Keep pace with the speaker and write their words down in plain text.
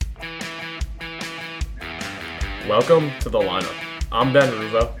Welcome to The Lineup. I'm Ben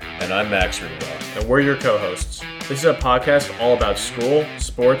Ruvo. And I'm Max Ruvo. And we're your co-hosts. This is a podcast all about school,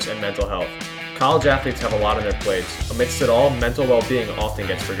 sports, and mental health. College athletes have a lot on their plates. Amidst it all, mental well-being often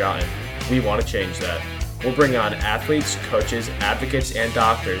gets forgotten. We want to change that. We'll bring on athletes, coaches, advocates, and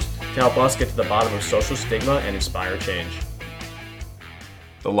doctors to help us get to the bottom of social stigma and inspire change.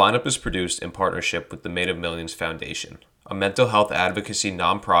 The Lineup is produced in partnership with the Made of Millions Foundation, a mental health advocacy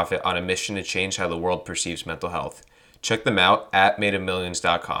nonprofit on a mission to change how the world perceives mental health. Check them out at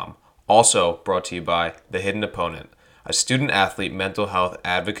madeofmillions.com. Also brought to you by The Hidden Opponent, a student-athlete mental health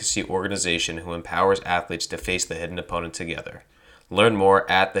advocacy organization who empowers athletes to face the hidden opponent together. Learn more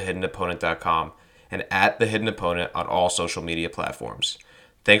at thehiddenopponent.com and at The Hidden Opponent on all social media platforms.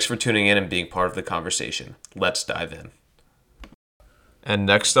 Thanks for tuning in and being part of the conversation. Let's dive in. And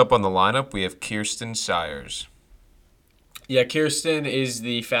next up on the lineup, we have Keirsten Sires. Yeah, Keirsten is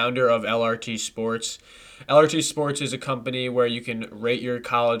the founder of LRT Sports. LRT Sports is a company where you can rate your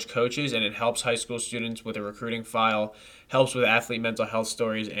college coaches, and it helps high school students with a recruiting file, helps with athlete mental health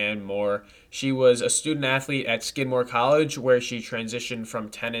stories, and more. She was a student athlete at Skidmore College, where she transitioned from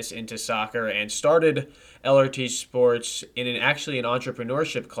tennis into soccer and started LRT Sports in an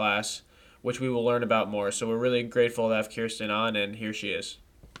entrepreneurship class, which we will learn about more. So we're really grateful to have Keirsten on, and here she is.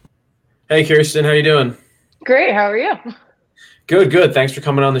 Hey, Keirsten, how you doing? Great. How are you? Good. Thanks for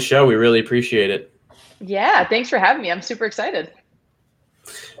coming on the show. We really appreciate it. Yeah, thanks for having me. I'm super excited.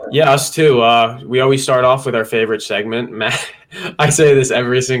 Yeah, us too. We always start off with our favorite segment. I say this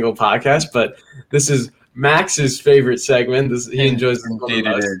every single podcast, but this is Max's favorite segment. He enjoys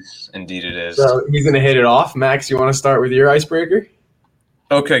this. Indeed it is. So he's going to hit it off. Max, you want to start with your icebreaker?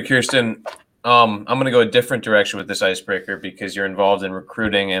 Okay, Keirsten, I'm going to go a different direction with this icebreaker because you're involved in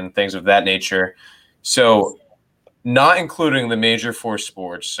recruiting and things of that nature. So not including the major four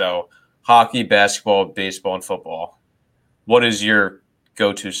sports, so hockey, basketball, baseball, and football, what is your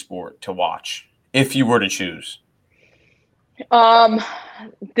go-to sport to watch if you were to choose?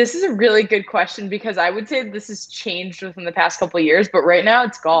 This is a really good question because I would say this has changed within the past couple of years, but right now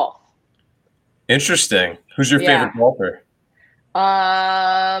it's golf. Interesting. Who's your favorite golfer?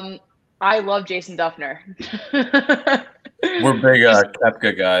 I love Jason Duffner. We're big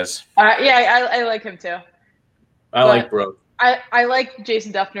Koepka guys. I like him too. I like Brooke. I like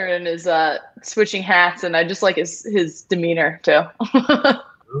Jason Duffner and his switching hats, and I just like his demeanor too.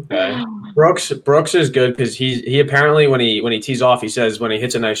 Okay. Brooks is good because he apparently when he tees off, he says when he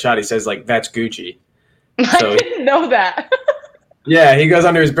hits a nice shot, he says like that's Gucci. So, I didn't know that. Yeah, he goes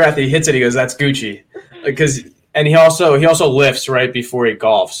under his breath, he hits it, he goes that's Gucci, and he also lifts right before he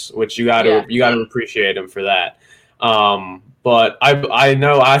golfs, which you got to appreciate him for that. But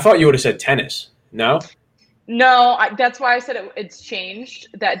I thought you would have said tennis. No. No, that's why I said it's changed.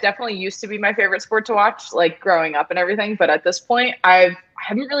 That definitely used to be my favorite sport to watch, like growing up and everything. But at this point, I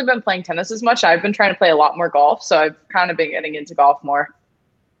haven't really been playing tennis as much. I've been trying to play a lot more golf, so I've kind of been getting into golf more.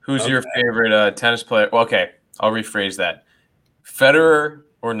 Who's your favorite tennis player? Well, okay, I'll rephrase that. Federer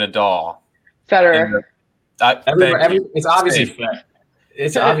or Nadal? Federer. It's obviously Federer.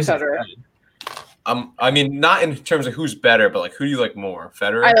 It's obviously Federer. I mean, not in terms of who's better, but like who do you like more?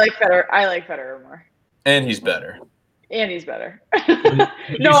 Federer? I like Federer more. And he's better.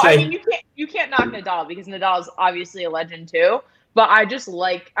 No, I mean you can't knock Nadal because Nadal is obviously a legend too. But I just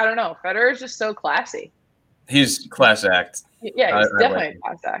I don't know. Federer is just so classy. He's class act. Yeah, he's definitely a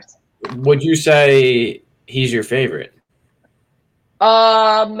class act. Would you say he's your favorite?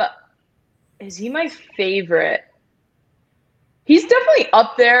 Is he my favorite? He's definitely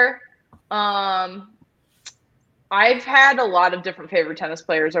up there. I've had a lot of different favorite tennis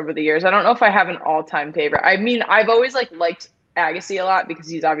players over the years. I don't know if I have an all-time favorite. I mean, I've always liked Agassi a lot because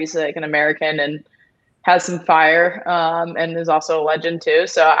he's obviously like an American and has some fire, and is also a legend too.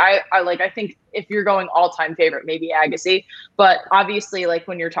 So I think if you're going all-time favorite, maybe Agassi. But obviously, like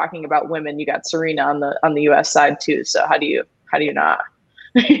when you're talking about women, you got Serena on the U.S. side too. So how do you not?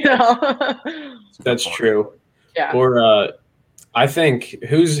 You know? That's true. Yeah. Or I think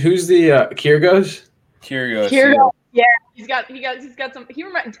who's the Kyrgios? Kyrgios. Yeah, he's got some.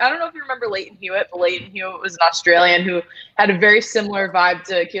 I don't know if you remember Leighton Hewitt, but Leighton Hewitt was an Australian who had a very similar vibe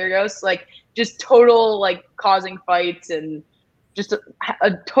to Kyrgios, like just total like causing fights and just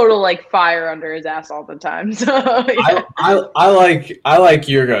a total like fire under his ass all the time. So yeah. I like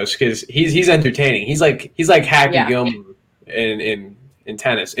Kyrgios because he's entertaining. He's like Happy Gilmore in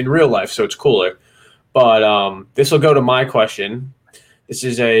tennis in real life, so it's cooler. But this will go to my question. This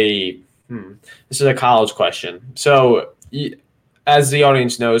is a college question. So, as the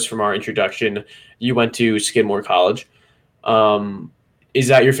audience knows from our introduction, you went to Skidmore College. Is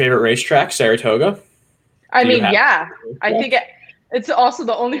that your favorite racetrack, Saratoga? I Do you mean, have? yeah, I think it's also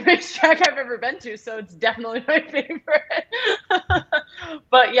the only racetrack I've ever been to, so it's definitely my favorite.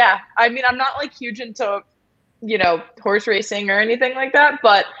 But yeah, I mean, I'm not like huge into, horse racing or anything like that,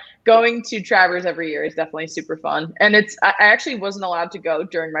 but going to Travers every year is definitely super fun. And I actually wasn't allowed to go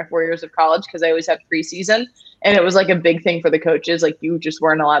during my 4 years of college because I always had preseason, and it was like a big thing for the coaches. Like, you just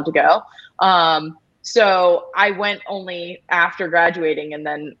weren't allowed to go. So I went only after graduating, and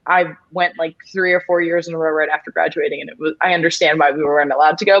then I went like 3 or 4 years in a row right after graduating. And I understand why we weren't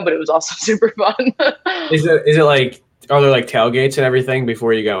allowed to go, but it was also super fun. Is it like, are there like tailgates and everything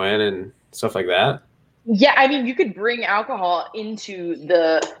before you go in and stuff like that? Yeah, I mean, you could bring alcohol into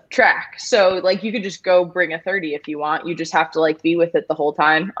the track. So, like, you could just go bring a 30 if you want. You just have to, like, be with it the whole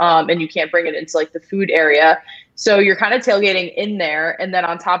time. And you can't bring it into, like, the food area. So you're kind of tailgating in there. And then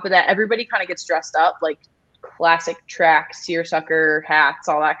on top of that, everybody kind of gets dressed up, like classic track, seersucker hats,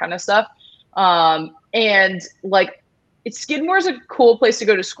 all that kind of stuff. And, like, Skidmore is a cool place to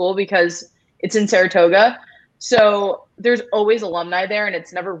go to school because it's in Saratoga. So there's always alumni there, and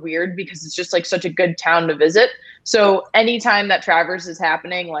it's never weird because it's just like such a good town to visit. So anytime that Travers is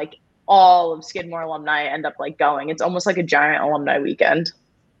happening, like, all of Skidmore alumni end up like going. It's almost like a giant alumni weekend.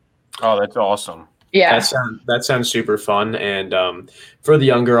 Oh, that's awesome. Yeah. That sounds super fun. And for the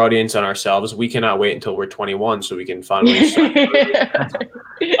younger audience and ourselves, we cannot wait until we're 21 so we can finally start.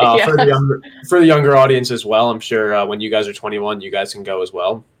 Yeah. For the younger audience as well, I'm sure when you guys are 21, you guys can go as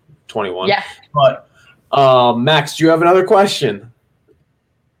well. 21. Yeah. But Max, do you have another question?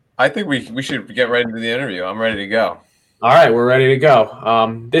 I think we should get right into the interview. I'm ready to go. All right, we're ready to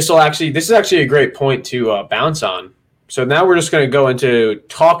go. This is actually a great point to bounce on. So now we're just going to go into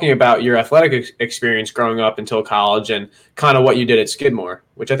talking about your athletic experience growing up until college and kind of what you did at Skidmore,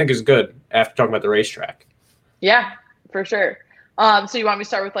 which I think is good after talking about the racetrack. Yeah, for sure. So you want me to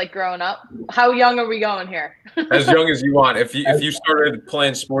start with like growing up? How young are we going here? As young as you want. If you started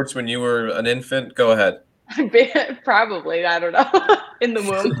playing sports when you were an infant, go ahead. Probably, I don't know, in the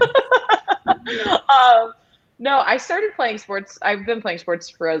womb. No, I started playing sports. I've been playing sports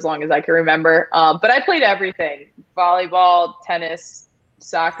for as long as I can remember. But I played everything: volleyball, tennis,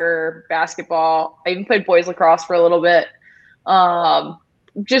 soccer, basketball. I even played boys lacrosse for a little bit.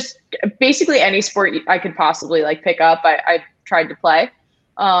 Just basically any sport I could possibly like pick up, I tried to play.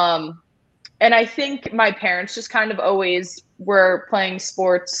 And I think my parents just kind of always were playing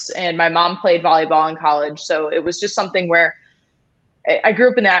sports, and my mom played volleyball in college. So it was just something where I grew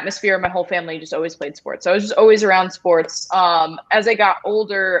up in the atmosphere. My whole family just always played sports. So I was just always around sports. As I got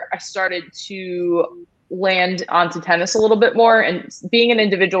older, I started to land onto tennis a little bit more. And being an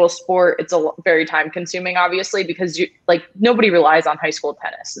individual sport, it's very time consuming, obviously, because nobody relies on high school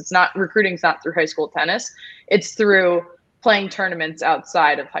tennis. Recruiting's not through high school tennis. It's through playing tournaments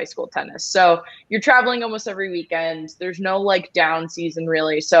outside of high school tennis. So you're traveling almost every weekend. There's no like down season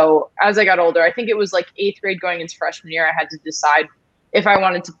really. So as I got older, I think it was like 8th grade going into freshman year, I had to decide if I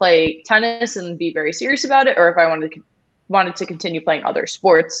wanted to play tennis and be very serious about it, or if I wanted to continue playing other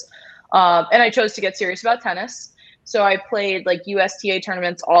sports. And I chose to get serious about tennis. So I played like USTA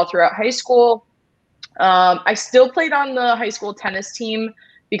tournaments all throughout high school. I still played on the high school tennis team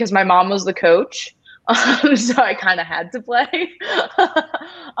because my mom was the coach. So I kind of had to play.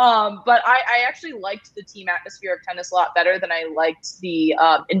 But I actually liked the team atmosphere of tennis a lot better than I liked the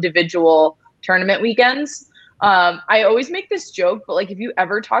individual tournament weekends. I always make this joke, but like if you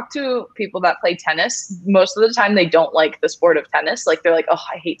ever talk to people that play tennis, most of the time they don't like the sport of tennis. Like they're like, oh,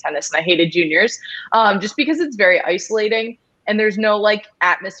 I hate tennis, and I hated juniors, just because it's very isolating and there's no like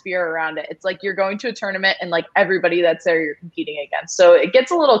atmosphere around it. It's like you're going to a tournament and like everybody that's there you're competing against. So it gets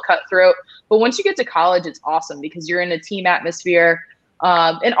a little cutthroat, but once you get to college, it's awesome because you're in a team atmosphere.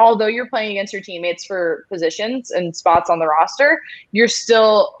 And although you're playing against your teammates for positions and spots on the roster, you're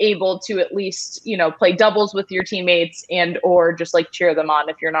still able to at least, play doubles with your teammates or just like cheer them on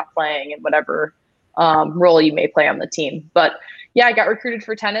if you're not playing in whatever role you may play on the team. But yeah, I got recruited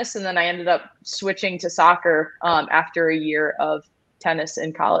for tennis, and then I ended up switching to soccer after a year of tennis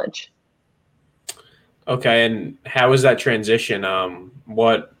in college. Okay, and how was that transition?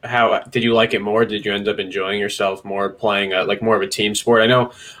 How did you like it more? Did you end up enjoying yourself more playing more of a team sport? I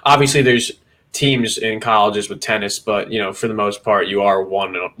know obviously there's teams in colleges with tennis, but for the most part you are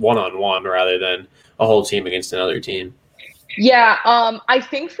one-on-one rather than a whole team against another team. Yeah, I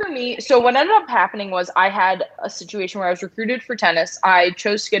think for me, so what ended up happening was I had a situation where I was recruited for tennis. I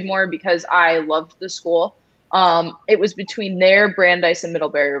chose Skidmore because I loved the school. It was between there, Brandeis, and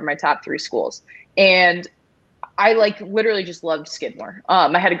Middlebury were my top 3 schools. And I literally just loved Skidmore.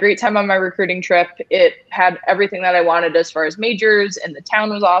 I had a great time on my recruiting trip. It had everything that I wanted as far as majors, and the town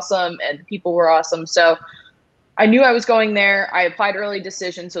was awesome and the people were awesome. So I knew I was going there. I applied early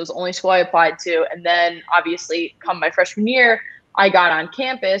decision, so it was the only school I applied to. And then obviously come my freshman year, I got on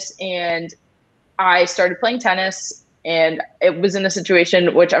campus and I started playing tennis, and it was in a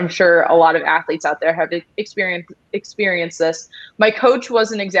situation which I'm sure a lot of athletes out there have experienced this. My coach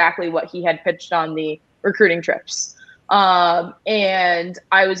wasn't exactly what he had pitched on the recruiting trips. And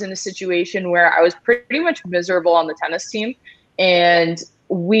I was in a situation where I was pretty much miserable on the tennis team, and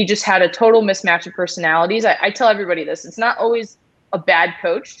we just had a total mismatch of personalities. I tell everybody this, it's not always a bad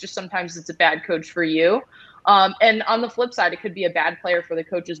coach, just sometimes it's a bad coach for you. And on the flip side, it could be a bad player for the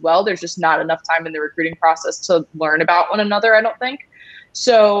coach as well. There's just not enough time in the recruiting process to learn about one another, I don't think.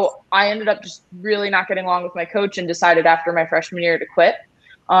 So I ended up just really not getting along with my coach and decided after my freshman year to quit.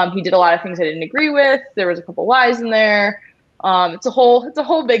 He did a lot of things I didn't agree with. There was a couple lies in there. It's a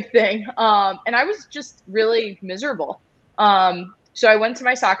whole big thing. And I was just really miserable. So I went to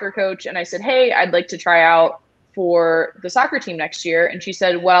my soccer coach and I said, hey, I'd like to try out for the soccer team next year. And she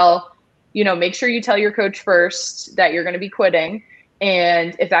said, well, make sure you tell your coach first that you're going to be quitting.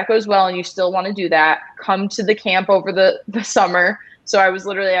 And if that goes well and you still want to do that, come to the camp over the summer. So I was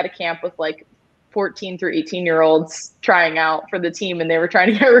literally at a camp with like 14 through 18-year-olds trying out for the team, and they were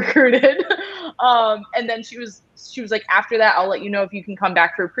trying to get recruited. And then she was like, after that, I'll let you know if you can come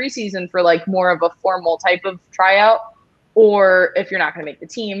back for preseason for like more of a formal type of tryout, or if you're not going to make the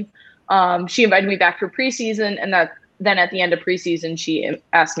team. She invited me back for preseason, and then at the end of preseason, she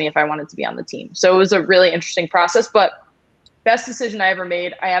asked me if I wanted to be on the team. So it was a really interesting process, but best decision I ever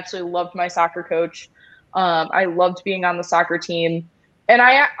made. I absolutely loved my soccer coach. I loved being on the soccer team. And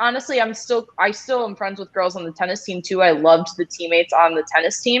I still am friends with girls on the tennis team too. I loved the teammates on the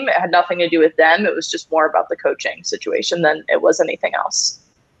tennis team. It had nothing to do with them. It was just more about the coaching situation than it was anything else.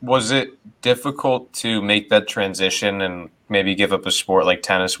 Was it difficult to make that transition and maybe give up a sport like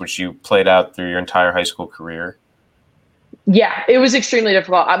tennis, which you played out through your entire high school career? Yeah, it was extremely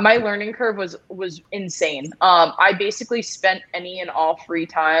difficult. My learning curve was insane. I basically spent any and all free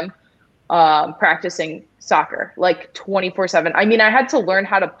time practicing soccer, like 24/7. I mean, I had to learn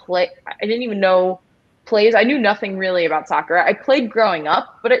how to play. I didn't even know plays. I knew nothing really about soccer. I played growing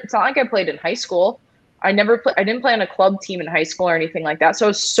up, but it's not like I played in high school. I didn't play on a club team in high school or anything like that. So I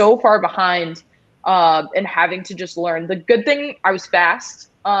was so far behind and having to just learn. The good thing, I was fast.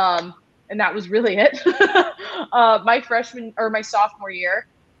 And that was really it. My sophomore year,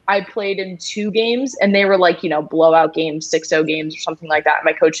 I played in 2 games, and they were like, blowout games, 6-0 games or something like that.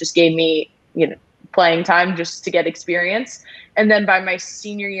 My coach just gave me, playing time just to get experience. And then by my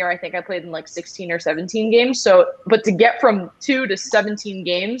senior year, I think I played in like 16 or 17 games. But to get from 2 to 17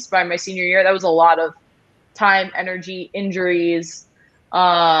 games by my senior year, that was a lot of time, energy, injuries,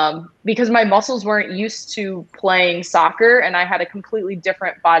 because my muscles weren't used to playing soccer, and I had a completely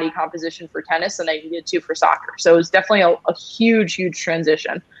different body composition for tennis than I needed to for soccer. So it was definitely a huge, huge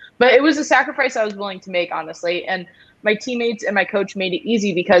transition. But it was a sacrifice I was willing to make, honestly. And my teammates and my coach made it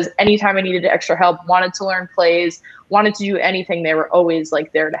easy, because anytime I needed extra help, wanted to learn plays, wanted to do anything, they were always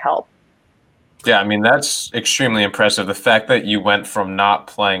like there to help. Yeah, I mean, that's extremely impressive. The fact that you went from not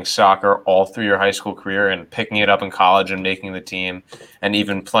playing soccer all through your high school career and picking it up in college and making the team and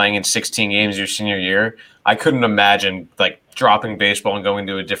even playing in 16 games your senior year, I couldn't imagine like dropping baseball and going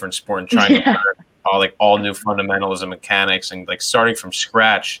to a different sport and trying to learn all new fundamentals and mechanics and like starting from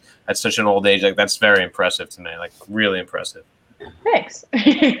scratch at such an old age. Like, that's very impressive to me, like really impressive. Thanks.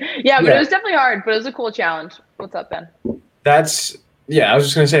 Yeah, but it was definitely hard, but it was a cool challenge. What's up, Ben? I was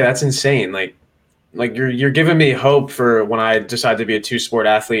just going to say, that's insane. Like you're giving me hope for when I decide to be a 2-sport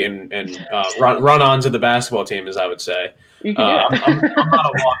athlete and run on to the basketball team, as I would say. You can do it. I'm not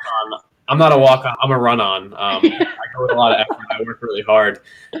a walk-on. I'm not a walk-on. I'm a run-on. I go with a lot of effort. I work really hard.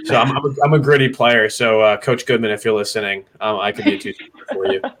 So I'm a gritty player. So Coach Goodman, if you're listening, I could be a 2-sport for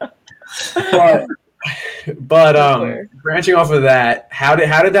you. But branching off of that, how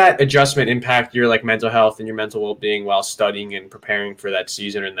did that adjustment impact your like mental health and your mental well-being while studying and preparing for that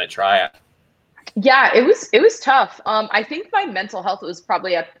season and that tryout? Yeah, it was tough. I think my mental health was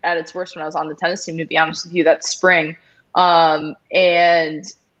probably at its worst when I was on the tennis team, to be honest with you, that spring. And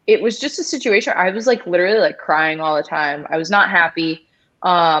it was just a situation. I was like literally like crying all the time. I was not happy.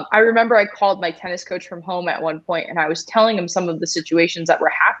 I remember I called my tennis coach from home at one point, and I was telling him some of the situations that were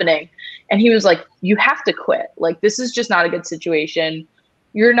happening. And he was like, you have to quit. Like, this is just not a good situation.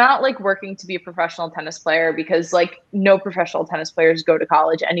 You're not like working to be a professional tennis player, because like no professional tennis players go to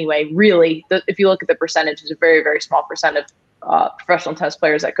college anyway. Really, if you look at the percentage, it's a very, very small percent of professional tennis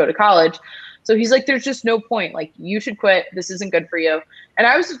players that go to college. So he's like, there's just no point. Like, you should quit. This isn't good for you. And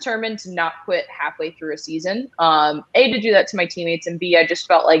I was determined to not quit halfway through a season. A, to do that to my teammates, and B, I just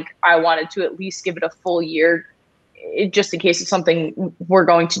felt like I wanted to at least give it a full year just in case it's something we're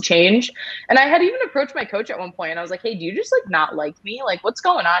going to change. And I had even approached my coach at one point and I was like, hey, do you just like not like me? Like, what's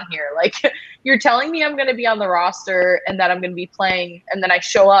going on here? Like, you're telling me I'm going to be on the roster and that I'm going to be playing, and then I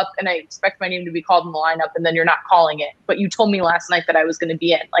show up and I expect my name to be called in the lineup, and then you're not calling it. But you told me last night that I was going to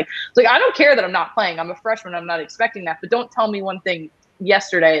be in. Like, I don't care that I'm not playing. I'm a freshman. I'm not expecting that. But don't tell me one thing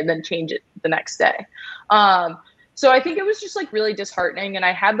yesterday and then change it the next day. So I think it was just like really disheartening, and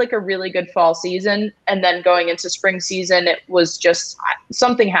I had like a really good fall season, and then going into spring season, it was just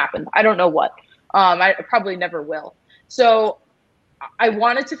something happened. I don't know what. I probably never will. So I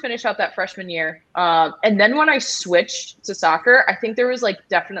wanted to finish out that freshman year. And then when I switched to soccer, I think there was like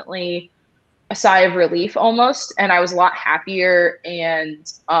definitely a sigh of relief almost. And I was a lot happier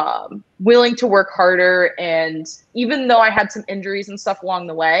and willing to work harder. And even though I had some injuries and stuff along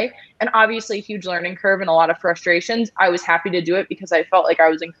the way, and obviously a huge learning curve and a lot of frustrations, I was happy to do it because I felt like I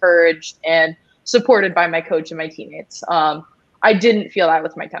was encouraged and supported by my coach and my teammates. I didn't feel that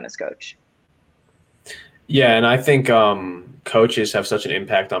with my tennis coach. Yeah, and I think coaches have such an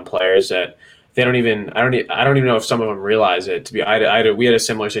impact on players that they don't even. I don't even know if some of them realize it. We had a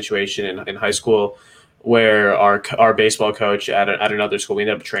similar situation in high school where our baseball coach at another school, we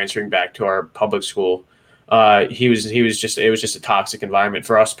ended up transferring back to our public school. It was just a toxic environment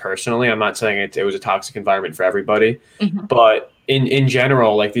for us personally. I'm not saying it was a toxic environment for everybody, but in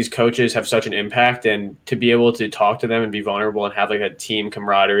general, like these coaches have such an impact, and to be able to talk to them and be vulnerable and have like a team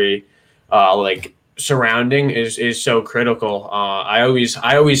camaraderie, like surrounding is so critical. I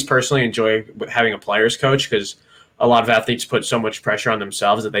always personally enjoy having a player's coach because a lot of athletes put so much pressure on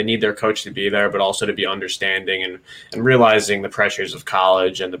themselves that they need their coach to be there, but also to be understanding and realizing the pressures of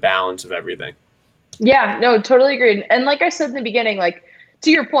college and the balance of everything. Yeah, no, totally agreed. And like I said in the beginning, like to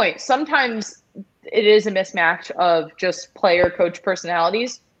your point, sometimes it is a mismatch of just player coach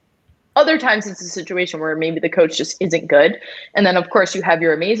personalities. Other times it's a situation where maybe the coach just isn't good. And then of course you have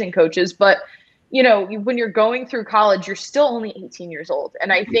your amazing coaches, but you know, when you're going through college, you're still only 18 years old.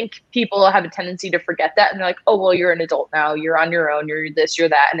 And I think people have a tendency to forget that. And they're like, oh, well, you're an adult now. You're on your own. You're this, you're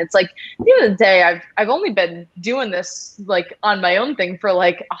that. And it's like, at the end of the day, I've only been doing this like on my own thing for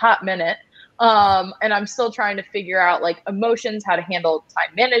like a hot minute. And I'm still trying to figure out like emotions, how to handle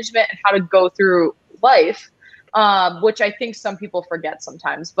time management, and how to go through life, which I think some people forget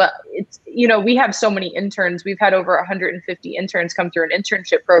sometimes. But it's, you know, we have so many interns. We've had over 150 interns come through an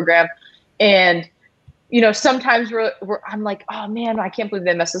internship program. And, you know, sometimes I'm like, oh man, I can't believe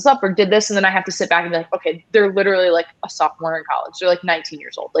they messed this up or did this. And then I have to sit back and be like, okay, they're literally like a sophomore in college. They're like 19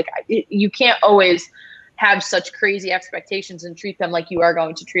 years old. Like you can't always have such crazy expectations and treat them like you are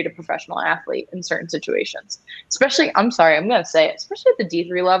going to treat a professional athlete in certain situations. Especially, I'm sorry, I'm going to say it, especially at the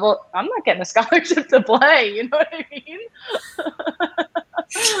D3 level, I'm not getting a scholarship to play. You know what I mean?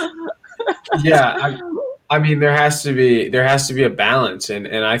 Yeah. I mean, there has to be a balance, and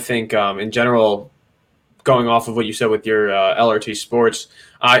I think in general, going off of what you said with your LRT Sports,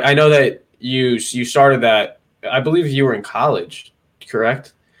 I know that you started that. I believe you were in college,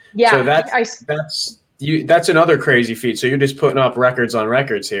 correct? Yeah. So that's another crazy feat. So you're just putting up records on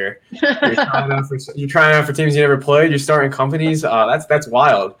records here. You're trying out for teams you never played. You're starting companies. That's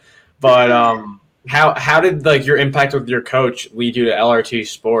wild. But How did like your impact with your coach lead you to LRT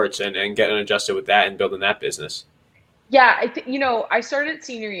Sports and getting adjusted with that and building that business? Yeah, I started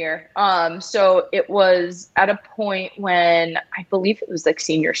senior year. So it was at a point when I believe it was like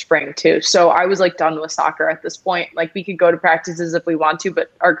senior spring too. So I was like done with soccer at this point. Like we could go to practices if we want to,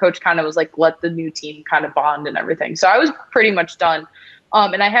 but our coach kind of was like, let the new team kind of bond and everything. So I was pretty much done.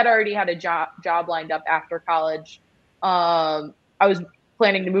 And I had already had a job lined up after college. I was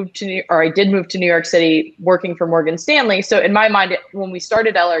planning to move to I did move to New York City working for Morgan Stanley. So in my mind, when we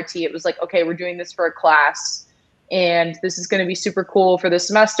started LRT, it was like, okay, we're doing this for a class and this is going to be super cool for this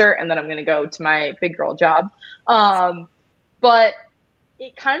semester. And then I'm going to go to my big girl job. But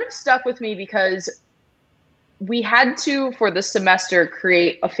it kind of stuck with me because we had to, for the semester,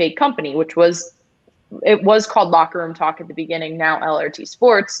 create a fake company, which was called Locker Room Talk at the beginning, now LRT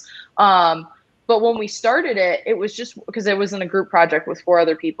Sports. But when we started it, it was just because it was in a group project with 4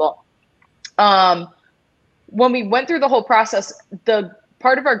 other people. When we went through the whole process, the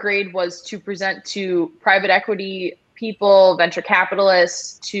part of our grade was to present to private equity people, venture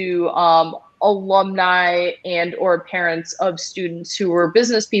capitalists, to alumni and or parents of students who were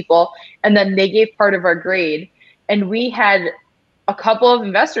business people. And then they gave part of our grade. And we had a couple of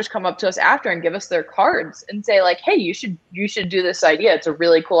investors come up to us after and give us their cards and say like, hey, you should do this idea. It's a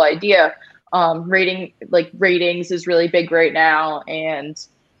really cool idea. Ratings is really big right now. And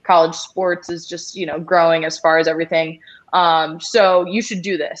college sports is just, growing as far as everything. So you should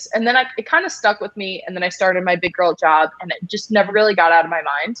do this. And then it kind of stuck with me. And then I started my big girl job, and it just never really got out of my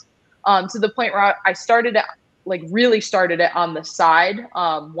mind. To the point where I started it, really started it on the side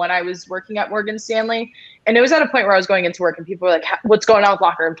when I was working at Morgan Stanley. And it was at a point where I was going into work and people were like, what's going on with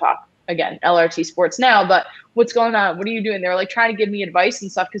locker room talk? Again, LRT Sports now, but what's going on? What are you doing? They were like trying to give me advice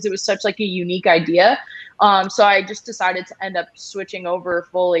and stuff because it was such like a unique idea. So I just decided to end up switching over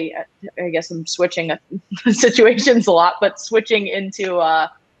fully. I guess I'm switching situations a lot, but switching into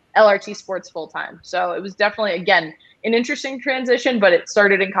LRT Sports full time. So it was definitely, again, an interesting transition, but it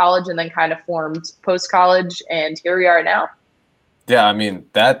started in college and then kind of formed post college, and here we are now. Yeah, I mean,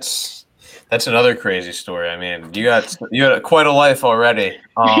 that's another crazy story. I mean, you had quite a life already,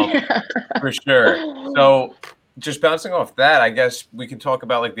 for sure. So just bouncing off that, I guess we can talk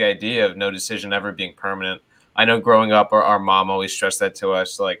about like the idea of no decision ever being permanent. I know growing up, our mom always stressed that to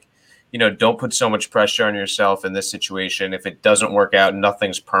us, like, don't put so much pressure on yourself in this situation. If it doesn't work out,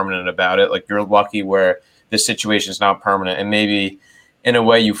 nothing's permanent about it. Like, you're lucky where this situation is not permanent. And maybe in a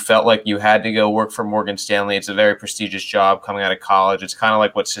way you felt like you had to go work for Morgan Stanley. It's a very prestigious job coming out of college. It's kind of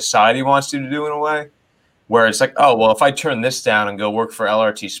like what society wants you to do in a way, where it's like, oh, well, if I turn this down and go work for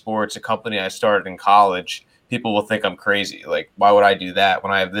LRT Sports, a company I started in college, people will think I'm crazy. Like, why would I do that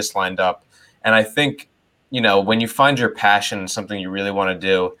when I have this lined up? And I think, when you find your passion in something you really want to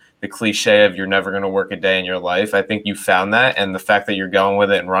do, the cliche of you're never going to work a day in your life, I think you found that. And the fact that you're going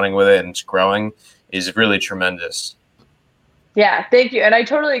with it and running with it and it's growing is really tremendous. Yeah, thank you. And I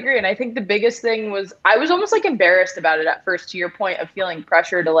totally agree. And I think the biggest thing was I was almost like embarrassed about it at first, to your point of feeling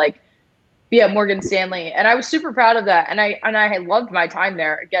pressure to like be at Morgan Stanley. And I was super proud of that. And I loved my time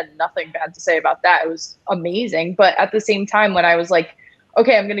there. Again, nothing bad to say about that. It was amazing. But at the same time, when I was like,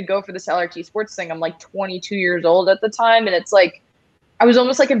 okay, I'm going to go for this LRT Sports thing, I'm like 22 years old at the time. And it's like, I was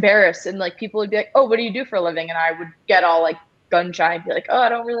almost like embarrassed, and like people would be like, oh, what do you do for a living? And I would get all like gun shy and be like, oh, I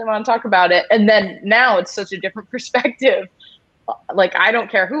don't really want to talk about it. And then now it's such a different perspective. Like, I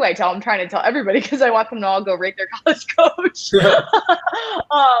don't care who I tell. I'm trying to tell everybody because I want them to all go rate their college coach.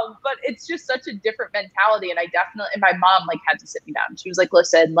 But it's just such a different mentality. And and my mom like had to sit me down. She was like,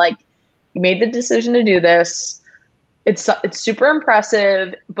 listen, like, you made the decision to do this. It's super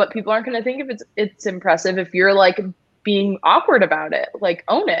impressive, but people aren't going to think if it's impressive if you're like being awkward about it. Like,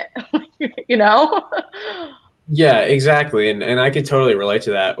 own it, Yeah, exactly. And I could totally relate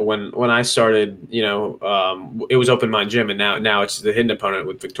to that. When I started, it was Open Mind Gym, and now it's the Hidden Opponent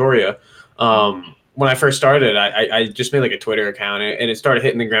with Victoria. When I first started, I just made like a Twitter account, and it started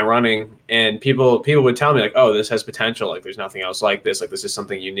hitting the ground running, and people would tell me like, oh, this has potential. Like, there's nothing else like this. Like, this is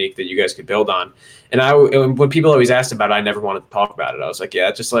something unique that you guys could build on. And when people always asked about it, I never wanted to talk about it. I was like, yeah,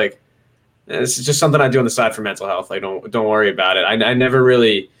 it's just like, it's just something I do on the side for mental health. Like, don't worry about it. I never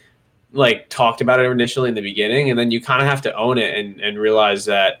really like talked about it initially in the beginning, and then you kind of have to own it and realize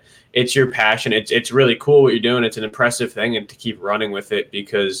that it's your passion. It's really cool what you're doing. It's an impressive thing, and to keep running with it,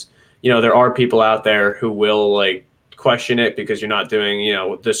 because there are people out there who will like question it because you're not doing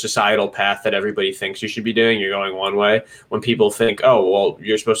the societal path that everybody thinks you should be doing. You're going one way. When people think, oh, well,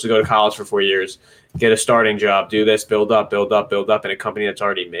 you're supposed to go to college for 4 years, get a starting job, do this, build up in a company that's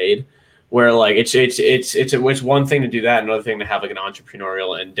already made. Where like it's one thing to do that, another thing to have like an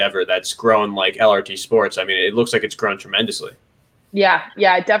entrepreneurial endeavor that's grown like LRT Sports. I mean, it looks like it's grown tremendously. Yeah,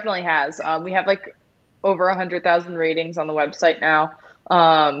 it definitely has. We have like over 100,000 ratings on the website now,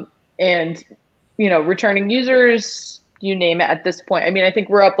 and returning users, you name it. At this point, I mean, I think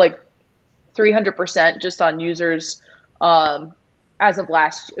we're up like 300% just on users as of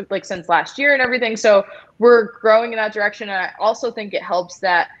since last year and everything. So we're growing in that direction, and I also think it helps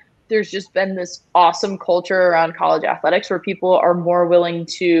that there's just been this awesome culture around college athletics where people are more willing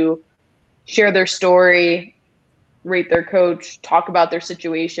to share their story, rate their coach, talk about their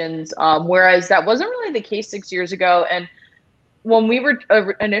situations. Whereas that wasn't really the case 6 years ago. And when we were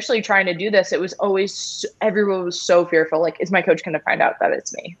initially trying to do this, it was always, everyone was so fearful. Like, is my coach going to find out that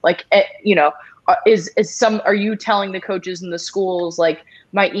it's me? Like, are you telling the coaches in the schools, like,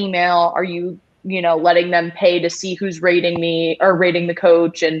 my email, are you, letting them pay to see who's rating me or rating the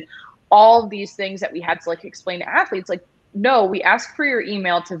coach, and all of these things that we had to like explain to athletes. Like, no, we ask for your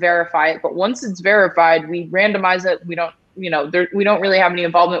email to verify it, but once it's verified, we randomize it. We don't, we don't really have any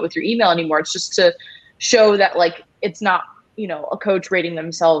involvement with your email anymore. It's just to show that like it's not, a coach rating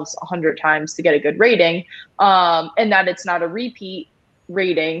themselves 100 times to get a good rating, and that it's not a repeat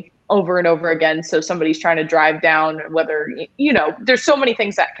rating over and over again. So somebody's trying to drive down whether, there's so many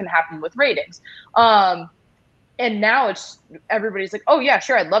things that can happen with ratings. And now it's everybody's like, oh yeah,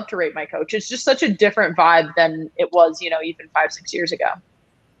 sure, I'd love to rate my coach. It's just such a different vibe than it was, even 5-6 years ago.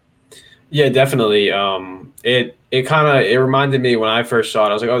 Yeah, definitely. It reminded me when I first saw it,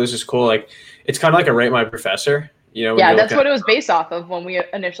 I was like, oh, this is cool. Like, it's kind of like a rate my professor, when Yeah, you're that's looking at, what it was based off of when we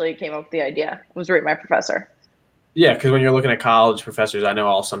initially came up with the idea. Was Rate My Professor. yeah, because when you're looking at college professors, I know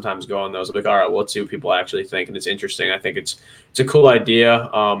I'll sometimes go on those like, all right, well, let's see what people actually think, and it's interesting. I think it's a cool idea.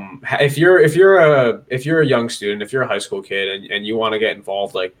 If you're a young student, if you're a high school kid, and you want to get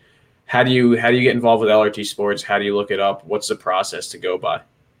involved, like, how do you get involved with LRT sports? How do you look it up? What's the process to go by?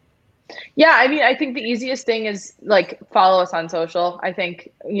 Yeah, I mean, I think the easiest thing is like follow us on social. I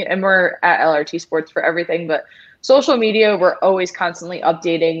think, and we're at LRT Sports for everything, but social media, we're always constantly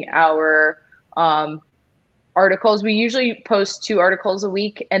updating our um, articles. We usually post 2 articles a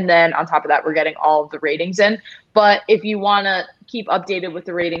week, and then on top of that, we're getting all of the ratings in. But if you want to keep updated with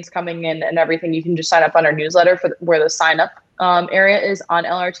the ratings coming in and everything, you can just sign up on our newsletter for where the sign up area is on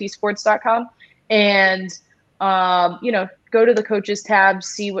lrtsports.com. And go to the coaches tab,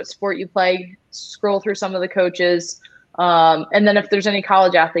 see what sport you play, scroll through some of the coaches. And then if there's any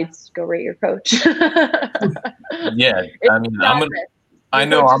college athletes, go rate your coach. Yeah, It's I mean, not this. I Your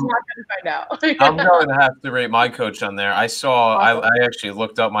know coach is not going to find I'm out. going to have to rate my coach on there. Awesome. I actually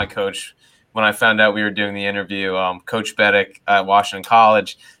looked up my coach when I found out we were doing the interview, Coach Beddick at Washington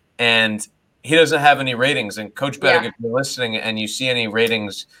College, and he doesn't have any ratings. And Coach Beddick, Yeah. if you're listening and you see any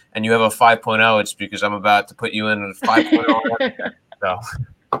ratings and you have a 5.0, it's because I'm about to put you in a 5.0. So.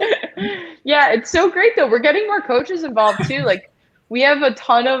 Yeah, it's so great though. We're getting more coaches involved too. Like we have a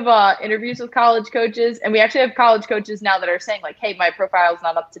ton of interviews with college coaches, and we actually have college coaches now that are saying like, "Hey, my profile is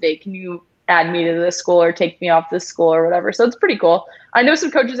not up to date. Can you add me to this school or take me off this school or whatever?" So it's pretty cool. I know some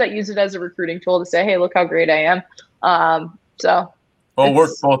coaches that use it as a recruiting tool to say, "Hey, look how great I am." So Well, it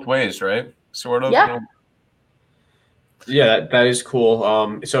works it's both ways, right? Sort of. yeah. Yeah, that is cool.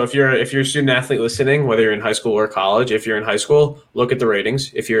 So if you're a student athlete listening, whether you're in high school or college, if you're in high school, look at the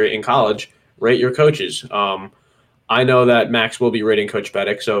ratings. If you're in college, rate your coaches. I know that Max will be rating Coach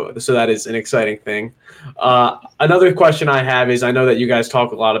Beddick, so that is an exciting thing. Another question I have is I know that you guys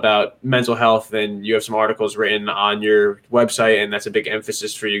talk a lot about mental health, and you have some articles written on your website, and that's a big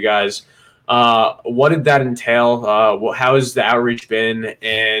emphasis for you guys. What did that entail? How has the outreach been,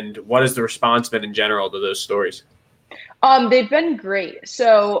 and what has the response been in general to those stories? They've been great.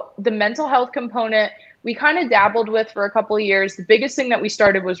 So the mental health component we kind of dabbled with for a couple of years. The biggest thing that we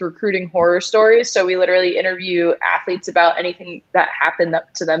started was recruiting horror stories. So we literally interview athletes about anything that happened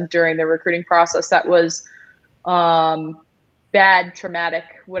to them during the recruiting process that was bad, traumatic,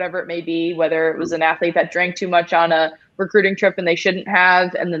 whatever it may be, whether it was an athlete that drank too much on a recruiting trip and they shouldn't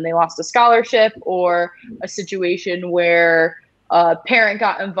have, and then they lost a scholarship, or a situation where a parent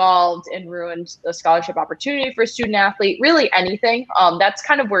got involved and ruined a scholarship opportunity for a student athlete, really anything. That's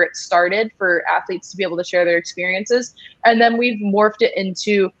kind of where it started for athletes to be able to share their experiences. And then we've morphed it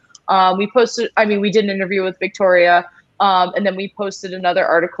into, we did an interview with Victoria, and then we posted another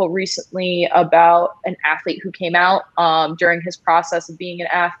article recently about an athlete who came out during his process of being an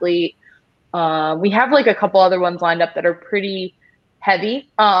athlete. We have like a couple other ones lined up that are pretty heavy.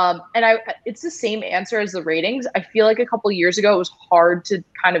 It's the same answer as the ratings. I feel like a couple years ago, it was hard to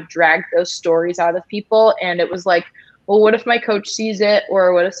kind of drag those stories out of people. And it was like, well, what if my coach sees it?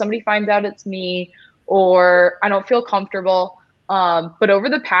 Or what if somebody finds out it's me? Or I don't feel comfortable. But over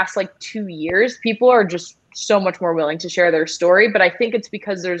the past like 2 years, people are just so much more willing to share their story. But I think it's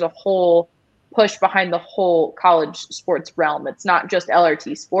because there's a whole push behind the whole college sports realm. It's not just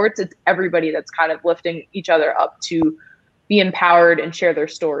LRT sports. It's everybody that's kind of lifting each other up to be empowered and share their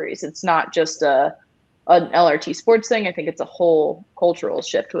stories. It's not just an LRT sports thing. I think it's a whole cultural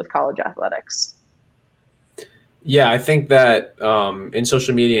shift with college athletics. Yeah, I think that in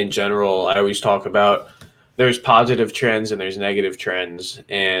social media in general, I always talk about there's positive trends and there's negative trends.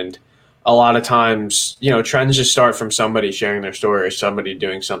 And a lot of times, trends just start from somebody sharing their story or somebody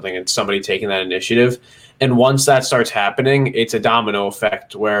doing something and somebody taking that initiative. And once that starts happening, it's a domino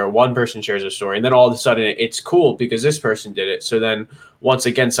effect where one person shares a story and then all of a sudden it's cool because this person did it. So then once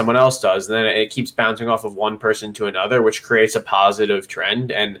again, someone else does, and then it keeps bouncing off of one person to another, which creates a positive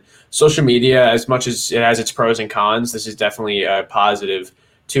trend. And social media, as much as it has its pros and cons, this is definitely a positive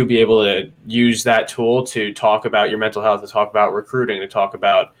to be able to use that tool to talk about your mental health, to talk about recruiting, to talk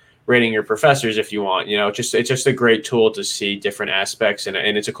about rating your professors if you want. It's just a great tool to see different aspects, and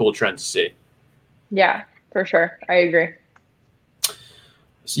it's a cool trend to see. Yeah, for sure. I agree.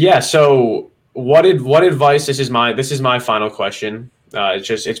 Yeah. So what advice? This is my final question.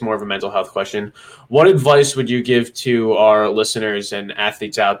 It's more of a mental health question. What advice would you give to our listeners and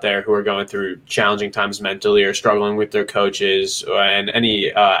athletes out there who are going through challenging times mentally or struggling with their coaches and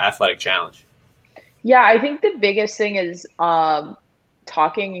any athletic challenge? Yeah, I think the biggest thing is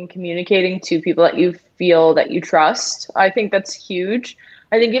talking and communicating to people that you feel that you trust. I think that's huge.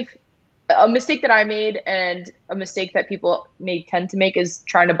 I think if a mistake that I made and a mistake that people may tend to make is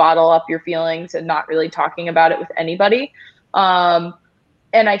trying to bottle up your feelings and not really talking about it with anybody.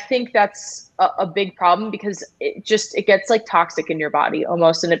 And I think that's a big problem because it gets like toxic in your body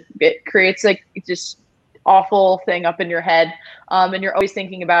almost. And it creates like just awful thing up in your head. And you're always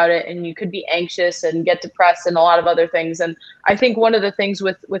thinking about it, and you could be anxious and get depressed and a lot of other things. And I think one of the things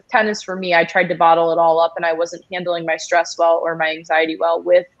with tennis for me, I tried to bottle it all up, and I wasn't handling my stress well or my anxiety well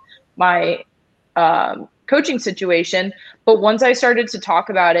with my coaching situation. But once I started to talk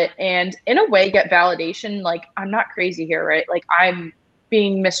about it and in a way get validation, like I'm not crazy here, right? Like I'm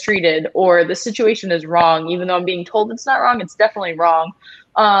being mistreated or the situation is wrong, even though I'm being told it's not wrong, it's definitely wrong.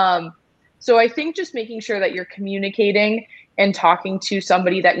 So I think just making sure that you're communicating and talking to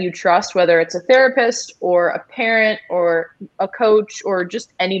somebody that you trust, whether it's a therapist or a parent or a coach or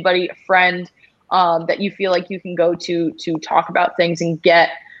just anybody, a friend, that you feel like you can go to talk about things and get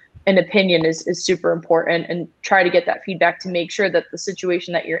an opinion is super important, and try to get that feedback to make sure that the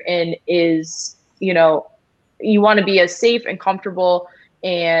situation that you're in is, you want to be as safe and comfortable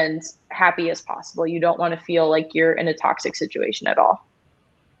and happy as possible. You don't want to feel like you're in a toxic situation at all.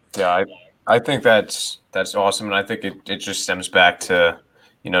 Yeah, I think that's awesome, and I think it just stems back to,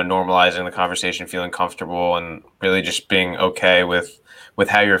 normalizing the conversation, feeling comfortable, and really just being okay with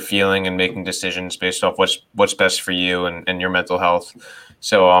how you're feeling and making decisions based off what's best for you and your mental health.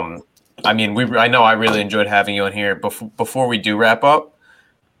 So, I know I really enjoyed having you on here. Before we do wrap up,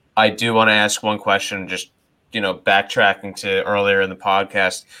 I do want to ask one question, just backtracking to earlier in the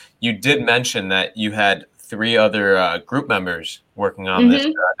podcast. You did mention that you had 3 other group members working on this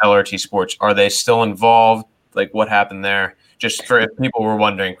LRT Sports. Are they still involved? Like, what happened there? Just for if people were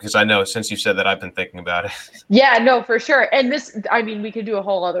wondering, because I know since you said that, I've been thinking about it. Yeah, no, for sure. And we could do a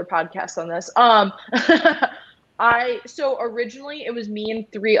whole other podcast on this. So originally it was me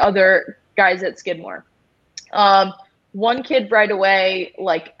and 3 other guys at Skidmore. One kid right away,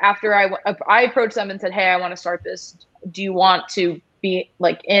 like after I approached them and said, "Hey, I want to start this. Do you want to be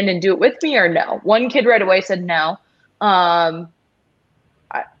like in and do it with me or no?" One kid right away said no. I've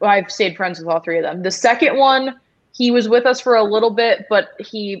stayed friends with all 3 of them. The second one, he was with us for a little bit, but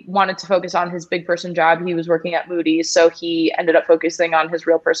he wanted to focus on his big person job. He was working at Moody's, so he ended up focusing on his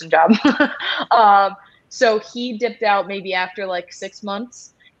real person job. So he dipped out maybe after like 6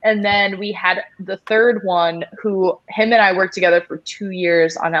 months. And then we had the third one who him and I worked together for 2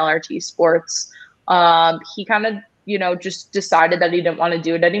 years on LRT Sports. He kind of, just decided that he didn't want to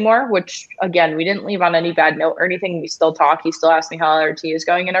do it anymore, which again, we didn't leave on any bad note or anything. We still talk. He still asks me how LRT is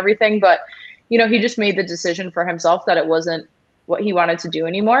going and everything. But, he just made the decision for himself that it wasn't what he wanted to do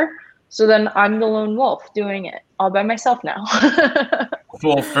anymore. So then I'm the lone wolf doing it all by myself now.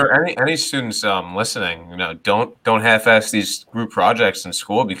 Well, for any students listening, don't half-ass these group projects in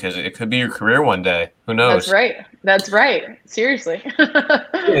school, because it could be your career one day. Who knows? That's right. Seriously.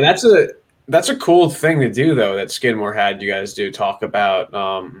 Yeah, that's a cool thing to do, though, that Skidmore had you guys do, talk about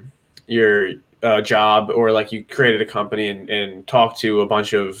your job, or like you created a company and talk to a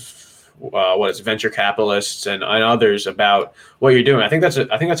bunch of venture capitalists and others about what you're doing. I think that's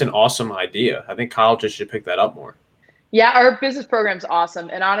an awesome idea. I think colleges should pick that up more. Yeah, our business program's awesome.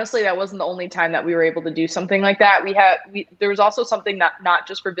 And honestly, that wasn't the only time that we were able to do something like that. There was also something that not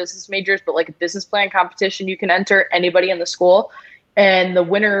just for business majors, but like a business plan competition you can enter, anybody in the school. And the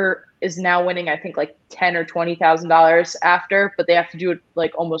winner is now winning, I think, like $10,000 or $20,000 after, but they have to do it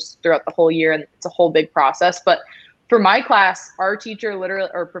like almost throughout the whole year. And it's a whole big process. But for my class, our teacher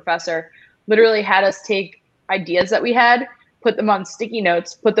professor literally had us take ideas that we had, put them on sticky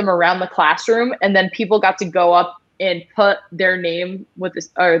notes, put them around the classroom, and then people got to go up and put their name with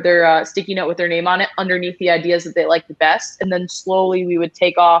this, or their sticky note with their name on it underneath the ideas that they liked the best. And then slowly we would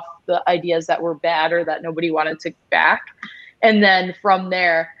take off the ideas that were bad or that nobody wanted to back. And then from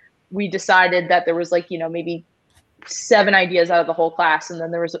there, we decided that there was like, maybe 7 ideas out of the whole class. And then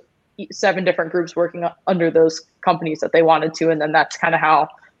there was 7 different groups working under those companies that they wanted to. And then that's kind of how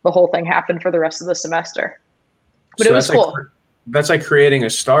the whole thing happened for the rest of the semester. But so it was cool. That's like creating a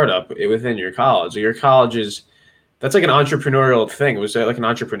startup within your college. Your college that's like an entrepreneurial thing. Was that like an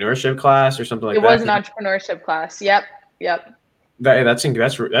entrepreneurship class or something like that? It was an entrepreneurship class. Yep.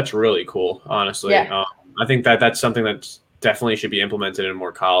 That's really cool, honestly. Yeah. I think that's something that definitely should be implemented in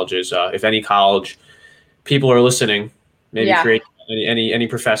more colleges. If any college people are listening, maybe create any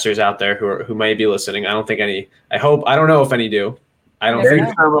professors out there who may be listening. I don't think any. I don't know if any do. I don't think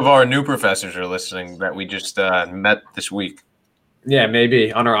some of our new professors are listening that we just met this week. Yeah,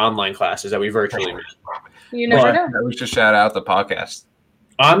 maybe on our online classes that we virtually met. You never know. We should shout out the podcast.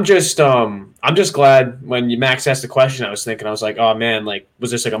 I'm just glad when Max asked the question, I was like, oh man, like,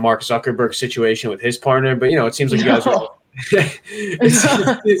 was this like a Mark Zuckerberg situation with his partner? But it seems like you guys are all,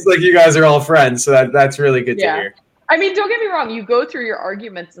 it seems like you guys are all friends. So that's really good to Yeah. hear. I mean, don't get me wrong. You go through your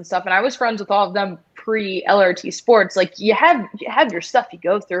arguments and stuff, and I was friends with all of them pre LRT Sports. Like you have your stuff you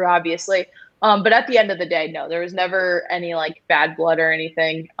go through, obviously. But at the end of the day, no, there was never any like bad blood or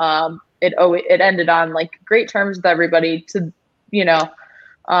anything. It ended on like great terms with everybody. You know,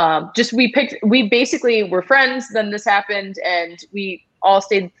 just we basically were friends. Then this happened, and we all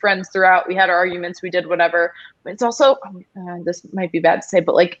stayed friends throughout. We had our arguments. We did whatever. But it's also this might be bad to say,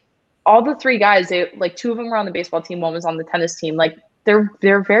 but like all the three guys, they like two of them were on the baseball team, one was on the tennis team. Like they're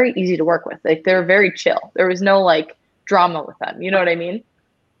very easy to work with. Like they're very chill. There was no like drama with them. You know what I mean?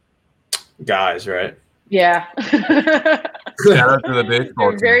 Guys, right? Yeah. Shout out to the baseball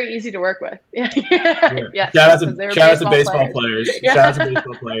They're team. very easy to work with. Yeah. Shout out to baseball players. Yeah. Shout out to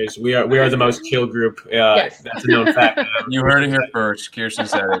baseball players. We are the most chill group. Yes. That's a known fact. You heard it here first. Kirsten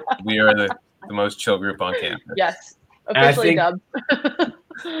said it. We are the most chill group on campus. Yes. Officially dubbed.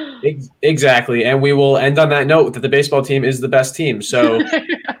 Exactly. And we will end on that note that the baseball team is the best team. So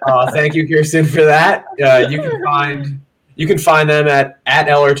thank you, Keirsten, for that. You can find them at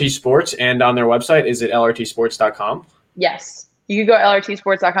LRT Sports, and on their website, is it lrtsports.com? Yes. You can go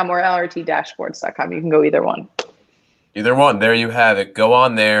lrtsports.com or lrt-sports.com. You can go either one. Either one. There you have it. Go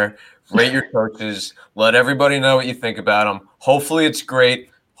on there, rate your coaches, let everybody know what you think about them. Hopefully it's great.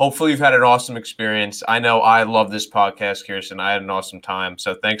 Hopefully you've had an awesome experience. I know I love this podcast, Kirsten. I had an awesome time.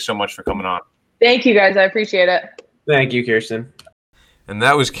 So thanks so much for coming on. Thank you, guys. I appreciate it. Thank you, Keirsten. And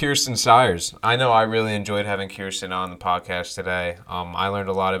that was Keirsten Sires. I know I really enjoyed having Keirsten on the podcast today. I learned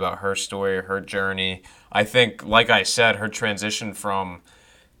a lot about her story, her journey. I think, like I said, her transition from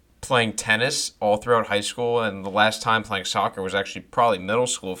playing tennis all throughout high school, and the last time playing soccer was actually probably middle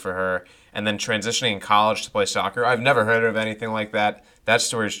school for her, and then transitioning in college to play soccer. I've never heard of anything like that. That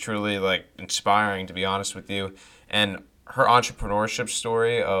story is truly like inspiring, to be honest with you. And her entrepreneurship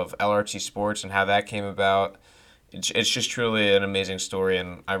story of LRT Sports and how that came about, it's just truly an amazing story,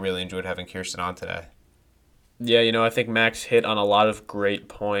 and I really enjoyed having Keirsten on today. Yeah, I think Max hit on a lot of great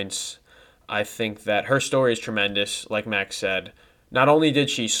points. I think that her story is tremendous, like Max said. Not only did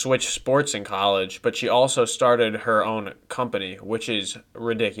she switch sports in college, but she also started her own company, which is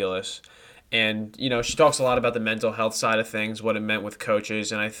ridiculous. And, she talks a lot about the mental health side of things, what it meant with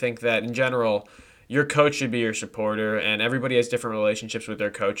coaches. And I think that in general, your coach should be your supporter, and everybody has different relationships with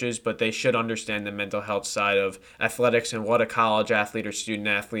their coaches, but they should understand the mental health side of athletics and what a college athlete or student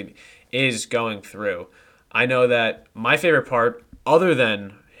athlete is going through. I know that my favorite part, other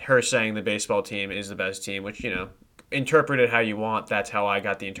than her saying the baseball team is the best team, which, interpret it how you want, that's how I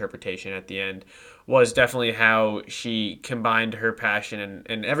got the interpretation at the end, was definitely how she combined her passion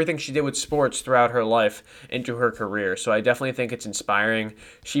and everything she did with sports throughout her life into her career. So I definitely think it's inspiring.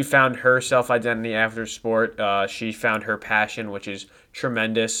 She found her self-identity after sport. She found her passion, which is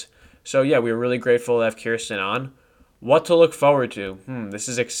tremendous. So yeah, we were really grateful to have Keirsten on. What to look forward to? This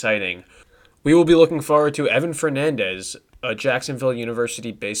is exciting. We will be looking forward to Evan Fernandez, a Jacksonville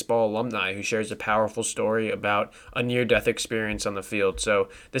University baseball alumni who shares a powerful story about a near-death experience on the field. So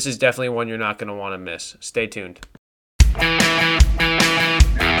this is definitely one you're not going to want to miss. Stay tuned.